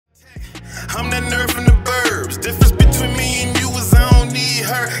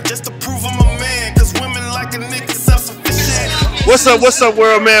What's up,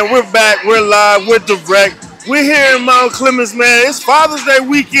 world, man? We're back. We're live. We're direct. We're here in Mount Clemens, man. It's Father's Day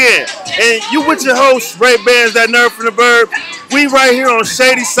weekend. And you with your host, Ray Bands, that nerd from the bird. We right here on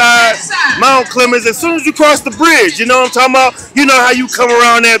Shadyside, Mount Clemens. As soon as you cross the bridge, you know what I'm talking about? You know how you come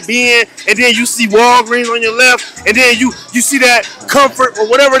around that bend, and then you see Walgreens on your left, and then you see that Comfort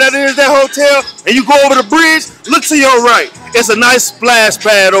or whatever that is, that hotel, and you go over the bridge, look to your right. It's a nice splash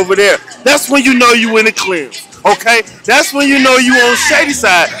pad over there. That's when you know you in the Clifton. Okay, that's when you know you on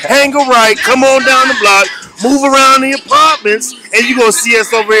Shadyside. Hang a right, come on down the block, move around the apartments, and you gonna see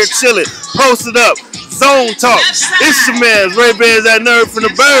us over here chilling, posted up, zone talk. It's your man, Ray Bands, that nerd from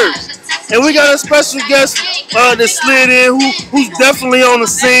the birds, and we got a special guest that slid in who's definitely on the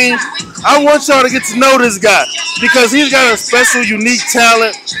scene. I want y'all to get to know this guy because he's got a special, unique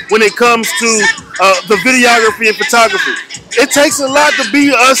talent when it comes to the videography and photography. It takes a lot to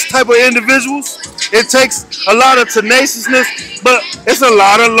be us type of individuals. It takes a lot of tenaciousness, but it's a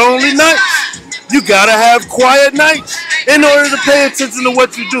lot of lonely nights. You gotta have quiet nights in order to pay attention to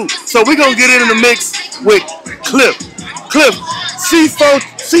what you do. So we're gonna get in the mix with Clif, CM4.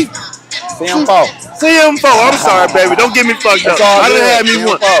 I'm sorry, baby. Don't get me fucked up. I done had me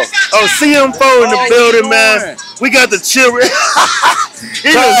one. Oh, CM4 in the building, man. We got the children.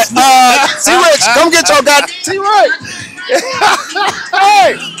 T-Rex, come get your guy. T-Rex.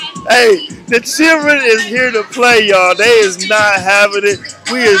 Hey, the children is here to play, y'all. They is not having it.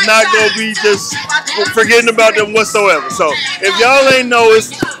 We is not going to be just forgetting about them whatsoever. So, if y'all ain't know,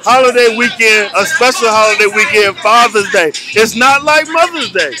 it's holiday weekend, a special holiday weekend, Father's Day. It's not like Mother's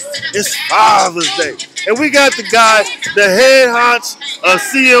Day. It's Father's Day. And we got the guy, the head honch of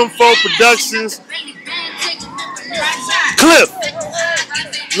CM4 Productions Clif.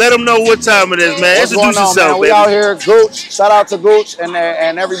 Let them know what time it is, man. What's Introduce yourself, man? baby. We out here, Gooch. Shout out to Gooch and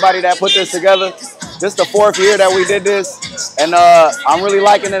everybody that put this together. This is the 4th year that we did this, and I'm really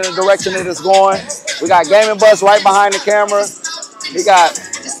liking it in the direction that it's going. We got Gaming Bus right behind the camera. We got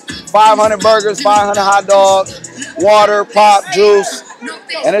 500 burgers, 500 hot dogs, water, pop, juice,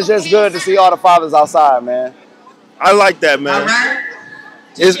 and it's just good to see all the fathers outside, man. I like that, man.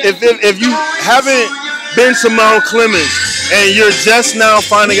 If you haven't been to Mount Clemens and you're just now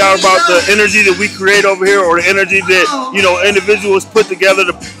finding out about the energy that we create over here, or the energy that, you know, individuals put together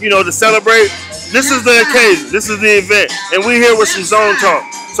to, you know, to celebrate, this is the occasion, this is the event, and we're here with some zone talk.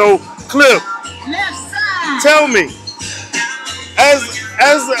 So, Clif, tell me, as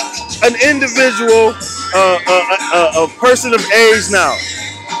an individual, a person of age now,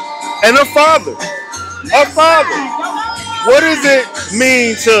 and a father, what does it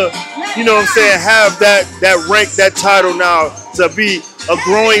mean to, you know what I'm saying, have that rank, that title now, to be a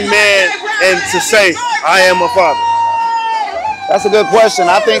growing man and to say, I am a father? That's a good question.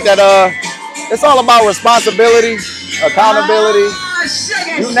 I think that it's all about responsibility, accountability.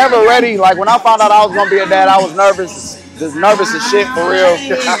 You're never ready. Like when I found out I was gonna be a dad, I was nervous. Just nervous as shit, for real.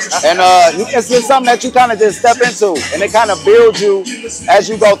 And it's just something that you kind of just step into, and it kind of builds you as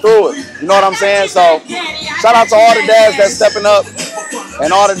you go through it. You know what I'm saying? So shout out to all the dads that's stepping up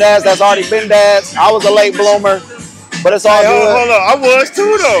and all the dads that's already been dads. I was a late bloomer, but it's all good. Hold on, I was too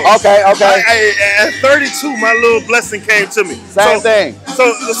though. Okay. At 32, my little blessing came to me. Same thing.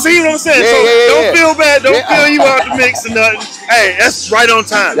 So see what I'm saying? Don't feel bad. Don't feel you out the mix or nothing. Hey, that's right on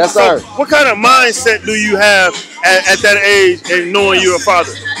time. Yes, sir. So what kind of mindset do you have at that age and knowing you're a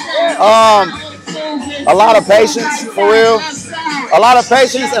father? A lot of patience, for real. A lot of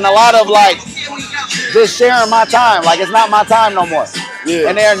patience and a lot of like just sharing my time. Like it's not my time no more. Yeah.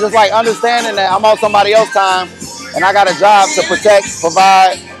 And they're just like understanding that I'm on somebody else's time and I got a job to protect,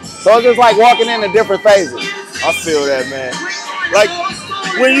 provide. So it's just like walking into different phases. I feel that, man. Like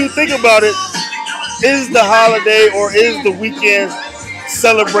when you think about it, is the holiday or is the weekend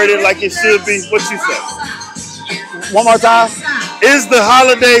celebrated like it should be? What you say? One more time. Is the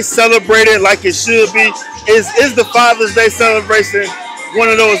holiday celebrated like it should be? Is the Father's Day celebration one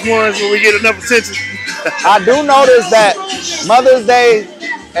of those ones where we get enough attention? I do notice that Mother's Day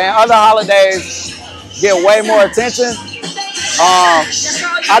and other holidays get way more attention.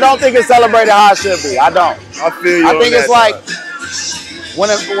 I don't think it's celebrated how it should be. I don't. I feel you. I think it's like when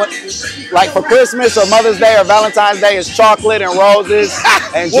like for Christmas or Mother's Day or Valentine's Day, it's chocolate and roses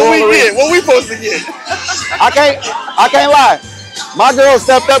and jewelry. What we supposed to get? I can't lie. My girl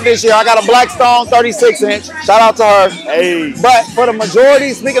stepped up this year. I got a Blackstone 36-inch. Shout out to her. Hey. But for the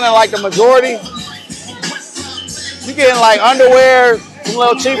majority, speaking of like the majority, you getting like underwear, some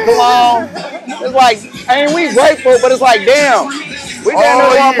little cheap cologne. It's like, ain't we grateful, but it's like, damn, we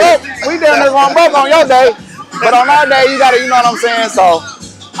down this one broke on your day. But on our day, you gotta, you know what I'm saying? So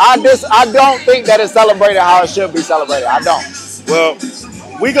I don't think that it's celebrated how it should be celebrated. I don't. Well,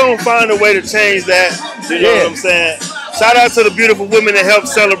 we gonna find a way to change that. You know what I'm saying? Shout out to the beautiful women that help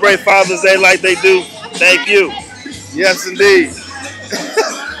celebrate Father's Day like they do. Thank you. Yes, indeed.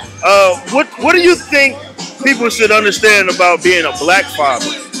 What do you think people should understand about being a black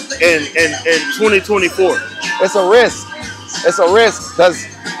father in 2024? It's a risk. It's a risk because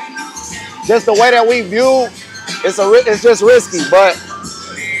just the way that we view, it's just risky. But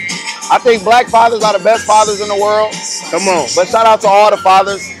I think black fathers are the best fathers in the world. Come on. But shout out to all the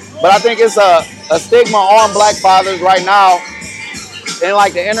fathers. But I think it's a stigma on black fathers right now in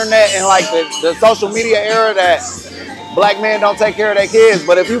like the internet and like the social media era that black men don't take care of their kids.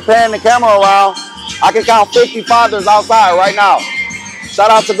 But if you pan the camera around, I can count 50 fathers outside right now. Shout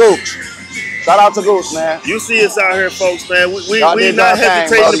out to Gooch. Shout out to Gooch, man. You see us out here, folks, man. We not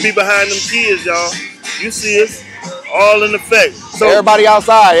hesitating to be behind them kids, y'all. You see us all in effect. So everybody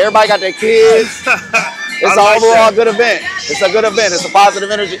outside. Everybody got their kids. It's an overall good event. It's a good event. It's a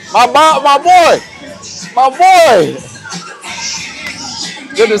positive energy. My boy.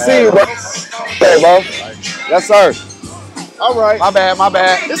 Good to see you, bro. Hey, bro. Yes, sir. All right. My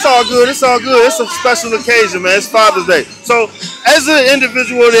bad. It's all good. It's a special occasion, man. It's Father's Day. So, as an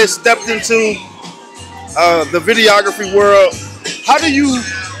individual that stepped into the videography world, how do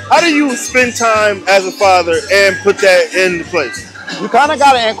you spend time as a father and put that into place? You kind of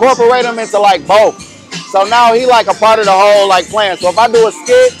got to incorporate him into like both. So now he like a part of the whole like plan. So if I do a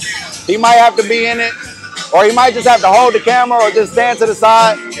skit, he might have to be in it, or he might just have to hold the camera or just stand to the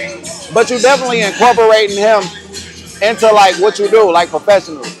side. But you definitely incorporating him into like what you do, like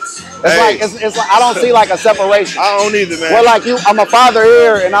professionally. It's like I don't see like a separation. I don't either, man. Well, like I'm a father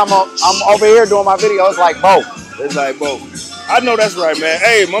here and I'm over here doing my video. It's like both. It's like both. I know that's right, man.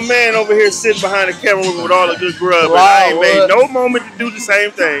 Hey, my man over here sitting behind the camera with all the good grub. I ain't made no moment to do the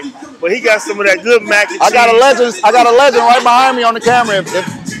same thing, but he got some of that good mac and cheese. I got a legend right behind me on the camera.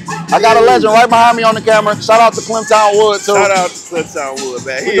 I got a legend right behind me on the camera. Shout out to Clifton Wood too. Shout out to Clifton Wood,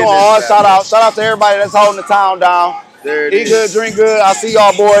 man. We doing all shout out to everybody that's holding the town down. There it Eat is. good, drink good. I see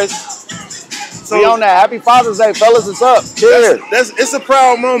y'all boys. So we on that. Happy Father's Day, fellas. It's up. Cheers. It's a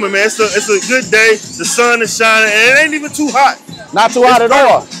proud moment, man. It's a good day. The sun is shining, and it ain't even too hot. Not too hot at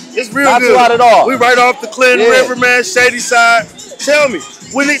all. It's real Not good. too hot at all. We right off the Clifton River, man. Shadyside. Tell me,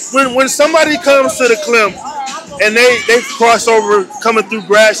 when somebody comes to the Clif and they cross over coming through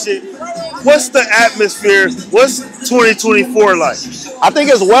grass shit, what's the atmosphere? What's 2024 like? I think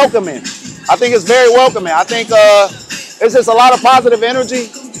it's welcoming. I think it's very welcoming. I think it's just a lot of positive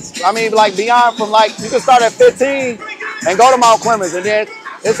energy. I mean, like beyond from like, you can start at 15 and go to Mount Clemens, and then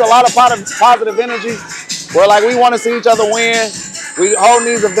it's a lot of positive energy where like we want to see each other win. We holding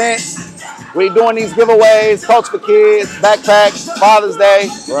these events. We doing these giveaways, Coach for Kids, backpacks, Father's Day.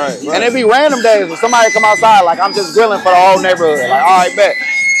 Right. And it be random days when somebody come outside, like I'm just grilling for the whole neighborhood. Like, all right, bet.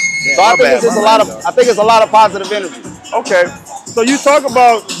 Yeah, so I think it's a lot of positive energy. Okay. So you talk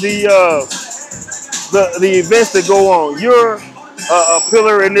about the events that go on. You're a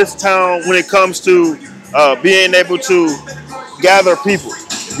pillar in this town when it comes to being able to gather people.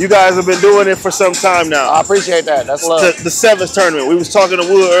 You guys have been doing it for some time now. I appreciate that. That's love. The Sevens tournament. We was talking to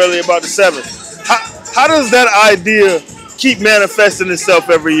Wood earlier about the Sevens. How does that idea keep manifesting itself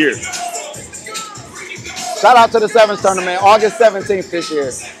every year? Shout out to the Sevens tournament, August 17th this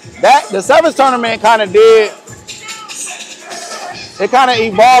year. The Sevens tournament kind of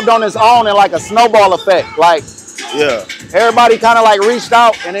evolved on its own in like a snowball effect. Like, yeah, everybody kind of like reached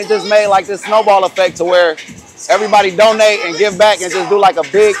out and it just made like this snowball effect to where everybody donate and give back and just do like a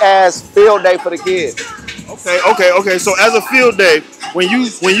big ass field day for the kids. Okay. So as a field day, when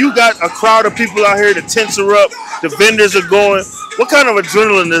you got a crowd of people out here, the tents are up, the vendors are going, what kind of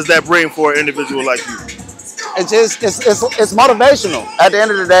adrenaline does that bring for an individual like you? It's motivational at the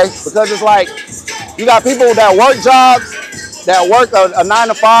end of the day, because it's like you got people that work jobs, that work a 9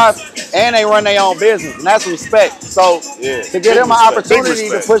 to 5, and they run their own business, and that's respect. So to give them an opportunity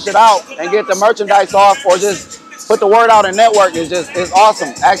to push it out and get the merchandise off, or just put the word out and network is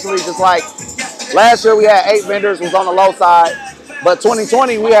awesome. Actually, just like last year we had 8 vendors, was on the low side, but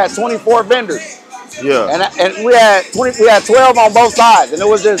 2020 we had 24 vendors. Yeah. And we had 12 on both sides, and it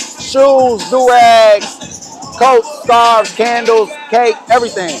was just shoes, do-rags, coats, scarves, candles, cake,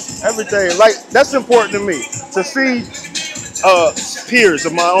 everything. Everything. Like, that's important to me, to see peers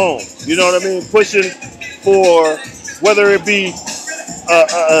of my own, you know what I mean, pushing for, whether it be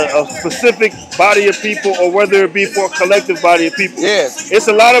a specific body of people or whether it be for a collective body of people. Yes. It's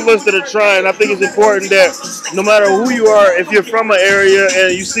a lot of us that are trying. I think it's important that no matter who you are, if you're from an area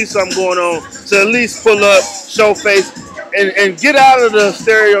and you see something going on, to at least pull up, show face, and get out of the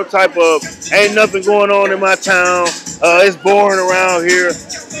stereotype of ain't nothing going on in my town. It's boring around here.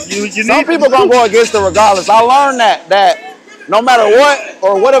 Some people gonna go against it regardless. I learned that no matter what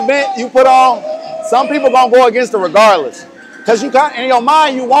or what event you put on, some people gonna go against it regardless. Cause you got in your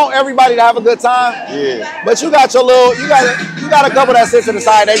mind, you want everybody to have a good time. Yeah. But you got your you got a couple that sit to the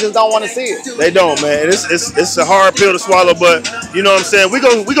side. They just don't want to see it. They don't, man. It's a hard pill to swallow, but you know what I'm saying. We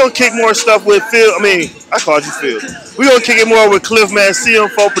gonna kick more stuff with Phil. I mean, I called you Phil. We gonna kick it more with Clif, man.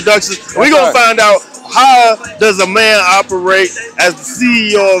 CM4 Productions. We gonna find out how does a man operate as the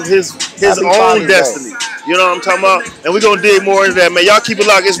CEO of his own destiny. You know what I'm talking about? And we gonna dig more into that, man. Y'all keep it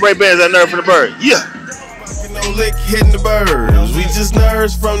locked. It's Ray Bands, that Nerve from the Bird. Yeah. No lick hitting the birds. We just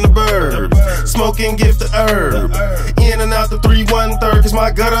nerds from the burbs. Smoking gift the herb. In and out the 3-1-3, cause my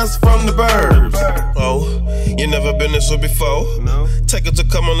gutters from the burbs. Oh, you never been this way before? No. Take it to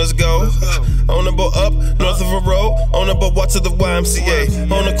come on, let's go. On the boat up, north of a road. On the boat, watch to the YMCA.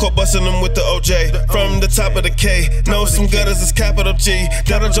 On the court, busting them with the OJ. From the top of the K, know some gutters is capital G.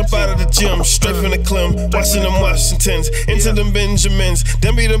 Gotta jump out of the gym, straight from the Clem. Watching them Washingtons, into them Benjamins.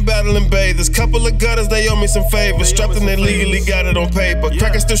 Then be them battling Bay. There's couple of gutters, they owe me some favors. Strapped and they legally got it on paper.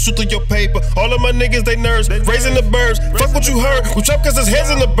 Crackers still shoot through your paper. All of my niggas, they nerds, raising the birds. Fuck what you heard. We trap cause there's heads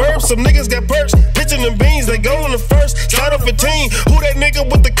in the burbs. Some niggas got perks, pitching them beans. They go in the first, start off 15. Who that nigga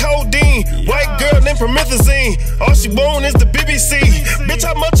with the codeine? White girl named Promethazine. All she want is the BBC. Bitch,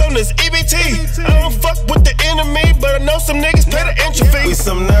 how much on this EBT? I don't fuck with the enemy, but I know some niggas pay the entry fee. We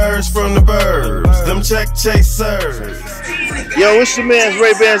some nerds from the burbs. Them check chasers. Yo, it's your man's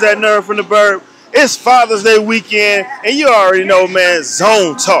Ray Bands, that Nerve from the Bird. It's Father's Day weekend, and you already know, man,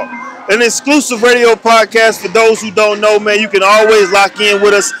 Zone Talk. An exclusive radio podcast for those who don't know, man. You can always lock in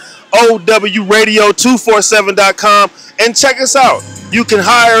with us, OWRadio247.com, and check us out. You can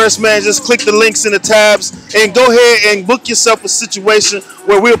hire us, man. Just click the links in the tabs, and go ahead and book yourself a situation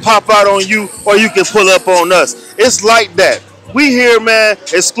where we'll pop out on you, or you can pull up on us. It's like that. We here, man,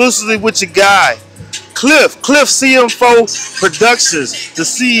 exclusively with your guy, Clif CM4 Productions, the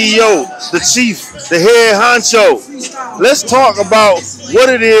CEO, the chief, the head honcho. Let's talk about what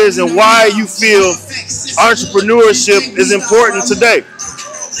it is and why you feel entrepreneurship is important today.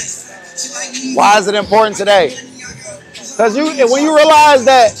 Why is it important today? Because when you realize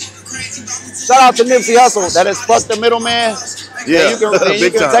that, shout out to Nipsey Hussle, that is fuck the middleman. Yeah, you can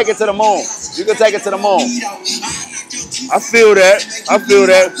take it to the moon. You can take it to the moon. I feel that.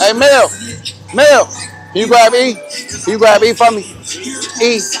 Hey, Mel, can you grab E? Can you grab E for me? E.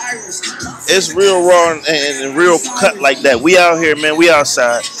 It's real raw and real cut like that. We out here, man. We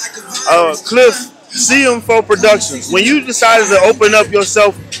outside. Clif, CM4 Productions. When you decided to open up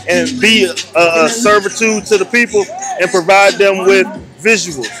yourself and be a servitude to the people and provide them with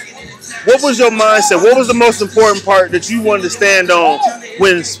visuals, what was your mindset? What was the most important part that you wanted to stand on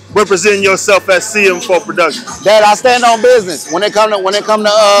when representing yourself as CM4 Productions? That I stand on business. When it come to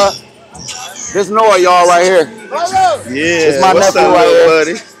this Noah, y'all right here. Yeah, it's my what's nephew up, right here,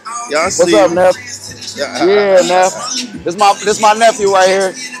 buddy? Y'all see? What's up, Neff? Yeah, Neff. This my nephew right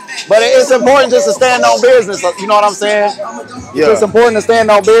here. But it's important just to stand on business. You know what I'm saying? Yeah. It's important to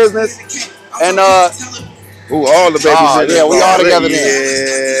stand on business. And all the babies. Yeah, we all together yeah.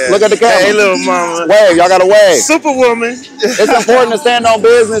 Then. Look at the camera. Hey, little mama. Wave, y'all gotta wave. Superwoman. It's important to stand on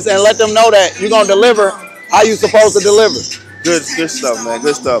business and let them know that you're gonna deliver how you supposed to deliver. Good stuff, man.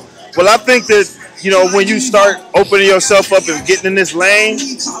 Good stuff. Well, I think that, you know, when you start opening yourself up and getting in this lane,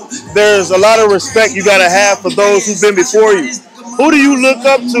 there's a lot of respect you gotta have for those who've been before you. Who do you look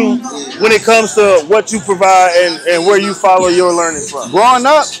up to when it comes to what you provide and where you follow your learning from? Growing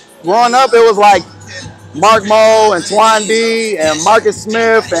up, it was like Mark Moe and Twan D and Marcus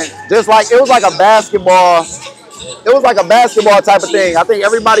Smith, and just like it was like a basketball type of thing. I think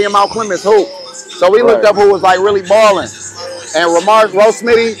everybody in Mount Clemens hoop. So we looked up who was like really balling. And Ramar, Rose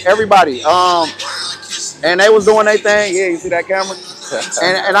Smitty, everybody. And they was doing their thing. Yeah, you see that camera?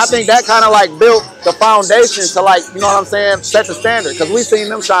 and I think that kind of like built the foundation to, like, you know what I'm saying, set the standard. Because we seen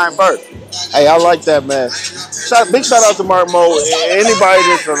them shine first. Hey, I like that, man. Big shout out to Mark Moe. Anybody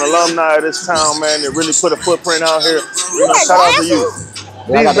that's an alumni of this town, man, that really put a footprint out here. You know, shout out to you.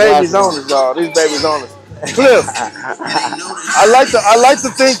 These babies on us, y'all. These babies on us. Clif, I like to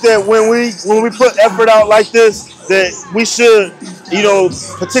think that when we put effort out like this, that we should, you know,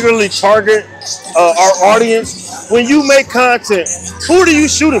 particularly target our audience. When you make content, who do you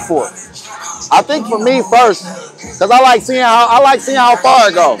shoot it for? I think for me first, because I like seeing how far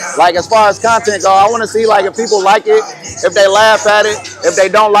it goes. Like as far as content goes, I want to see like if people like it, if they laugh at it, if they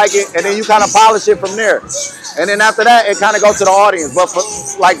don't like it, and then you kind of polish it from there. And then after that, it kind of goes to the audience. But for,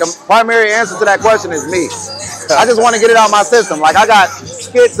 like the primary answer to that question is me. I just want to get it out my system. Like, I got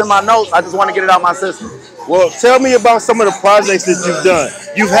skits in my notes. I just want to get it out my system. Well, tell me about some of the projects that you've done.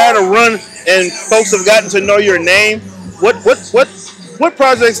 You've had a run, and folks have gotten to know your name. What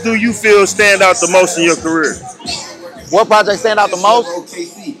projects do you feel stand out the most in your career? What projects stand out the most?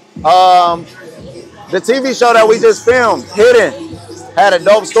 The TV show that we just filmed, Hidden, had a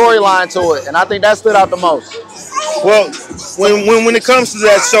dope storyline to it, and I think that stood out the most. Well, when it comes to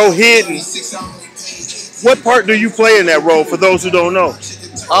that show, Hidden, what part do you play in that role, for those who don't know?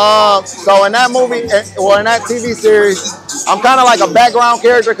 So in that movie, or in that TV series, I'm kind of like a background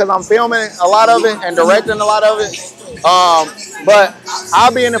character because I'm filming a lot of it and directing a lot of it. But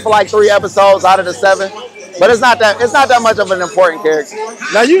I'll be in it for like 3 episodes out of the 7. But it's not that much of an important character.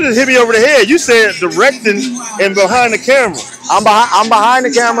 Now you just hit me over the head. You said directing and behind the camera. I'm behind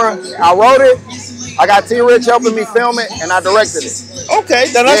the camera. I wrote it. I got T-Rich helping me film it, and I directed it.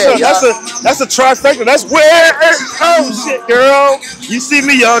 Okay, now that's a trifecta. That's where oh shit, girl. You see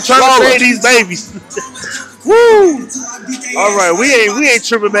me, y'all trying to save these babies. Woo! All right, we ain't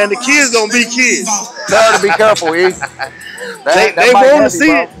tripping, man. The kids gonna be kids. Tell her to be careful, E. They want to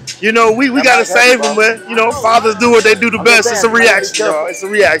see it. You know, we gotta save them, man. You know, fathers do what they do the best. It's a reaction, y'all. It's a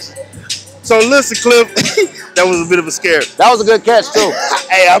reaction. So listen, Cliff, that was a bit of a scare. That was a good catch too.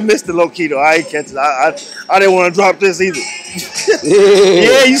 Hey, I missed the low key though. I ain't catch it. I didn't want to drop this either.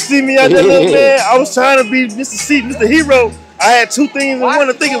 Yeah, you see me out there, little man. I was trying to be Mr. C, Mr. Hero. I had 2 things I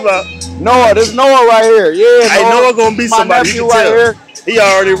wanted to think about. Noah, there's Noah right here. Yeah, hey, Noah gonna be somebody. You can tell. Right here. He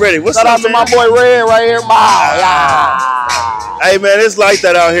already ready. What's up, man? Shout out to my boy Red right here. Hey, man, it's like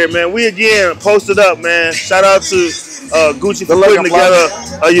that out here, man. We again posted up, man. Shout out to Gucci for putting together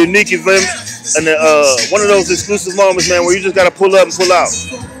a unique event and one of those exclusive moments, man, where you just gotta pull up and pull out.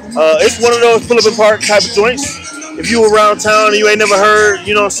 It's one of those pull up and park type of joints. If you around town and you ain't never heard,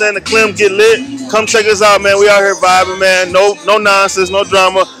 you know what I'm saying, the Clem get lit, come check us out, man. We out here vibing, man. No nonsense, no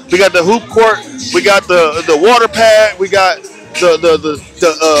drama. We got the hoop court, we got the water pad, we got the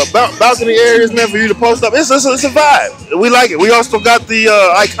balcony areas, man, for you to post up. It's a vibe. We like it. We also got the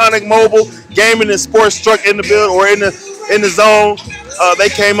iconic mobile gaming and sports truck in the build or in the zone. They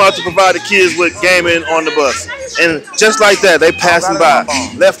came out to provide the kids with gaming on the bus. And just like that, they passing by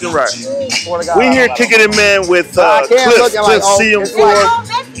left and right. We here kicking it, man, with Clif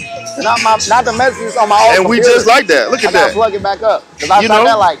CM4. Not the messages on my own. And we just like that. Look at that. Plug it back up. You know,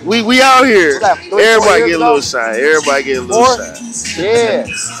 that like we out here. Everybody get a little shine. Everybody get a little shine. Yeah.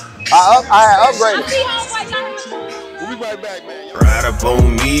 I upgraded. We'll be right back, man. Ride up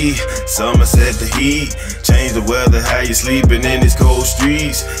on me, summer set the heat. Change the weather, how you sleeping in these cold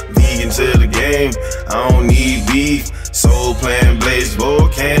streets. Vegan to the game, I don't need beef. Soul playing blaze, blow a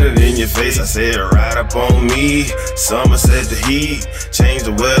cannon in your face. I said ride up on me, summer set the heat. Change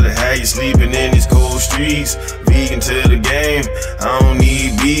the weather, how you sleeping in these cold streets. Vegan to the game, I don't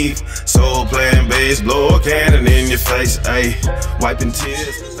need beef. Soul playing bass, blow a cannon in your face. Ayy, wiping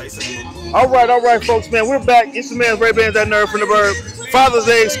tears. All right, folks, man. We're back. It's the man Ray Bands, that nerd from the bird. Father's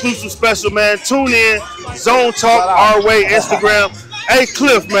Day exclusive special, man. Tune in. Zone Talk, Our Way, Instagram. Hey,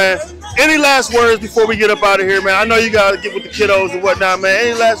 Cliff, man. Any last words before we get up out of here, man? I know you got to get with the kiddos and whatnot, man.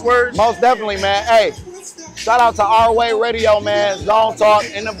 Any last words? Most definitely, man. Hey, shout out to Our Way Radio, man. Zone Talk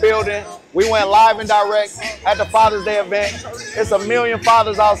in the building. We went live and direct at the Father's Day event. It's 1 million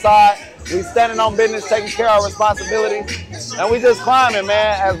fathers outside. We standing on business, taking care of our responsibilities. And we just climbing,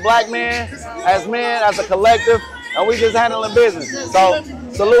 man, as black men, as a collective, and we just handling business. So,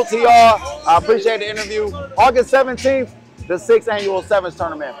 salute to y'all. I appreciate the interview. August 17th, the 6th annual Sevens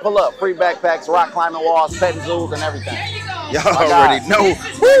tournament. Pull up, free backpacks, rock climbing walls, petting zoos, and everything. Y'all already know.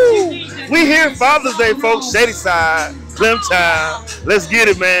 Woo! We here Father's Day, folks. Shadyside, Clem time. Let's get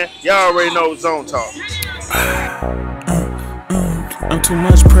it, man. Y'all already know Zone Talk. I'm too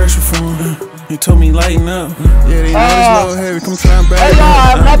much pressure for him. He told me lighten up. Yeah, they know it's low heavy. Come try and back. Hey, y'all, I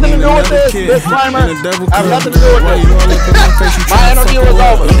have nothing to do with this. Disclaimer. I have nothing to do with this. My interview is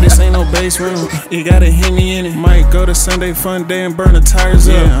over. Yeah, this ain't no base room. You gotta hit me in it. Might go to Sunday fun day and burn the tires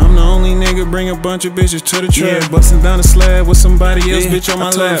up. Yeah, I'm the only nigga bring a bunch of bitches to the trap. Yeah, busting down the slab with somebody else, bitch on my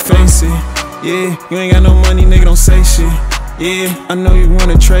lap. Face it. Yeah, you ain't got no money, nigga, don't say shit. Yeah, I know you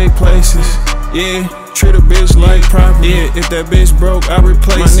wanna trade places. Yeah, treat a bitch like property. Yeah, if that bitch broke, I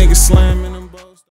replace my nigga slamming.